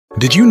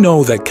Did you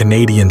know that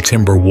Canadian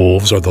timber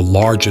wolves are the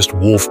largest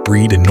wolf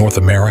breed in North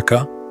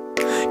America?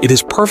 It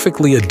is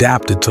perfectly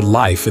adapted to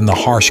life in the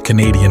harsh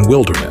Canadian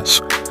wilderness.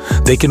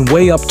 They can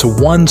weigh up to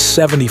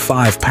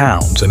 175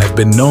 pounds and have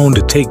been known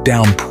to take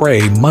down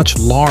prey much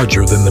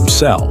larger than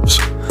themselves,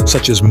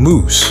 such as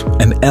moose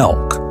and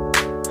elk.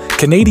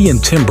 Canadian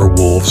timber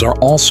wolves are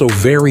also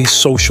very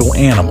social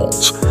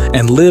animals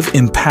and live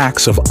in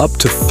packs of up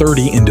to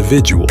 30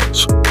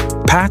 individuals.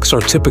 Packs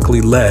are typically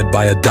led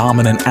by a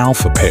dominant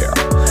alpha pair,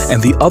 and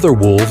the other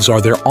wolves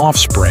are their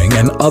offspring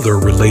and other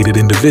related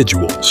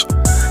individuals.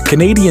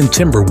 Canadian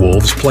timber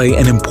wolves play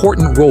an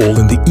important role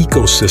in the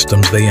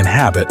ecosystems they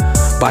inhabit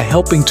by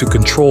helping to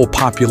control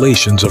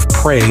populations of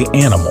prey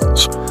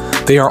animals.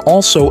 They are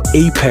also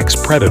apex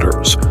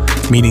predators,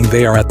 meaning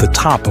they are at the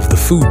top of the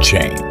food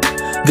chain.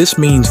 This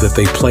means that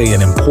they play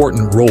an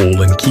important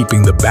role in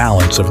keeping the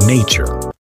balance of nature.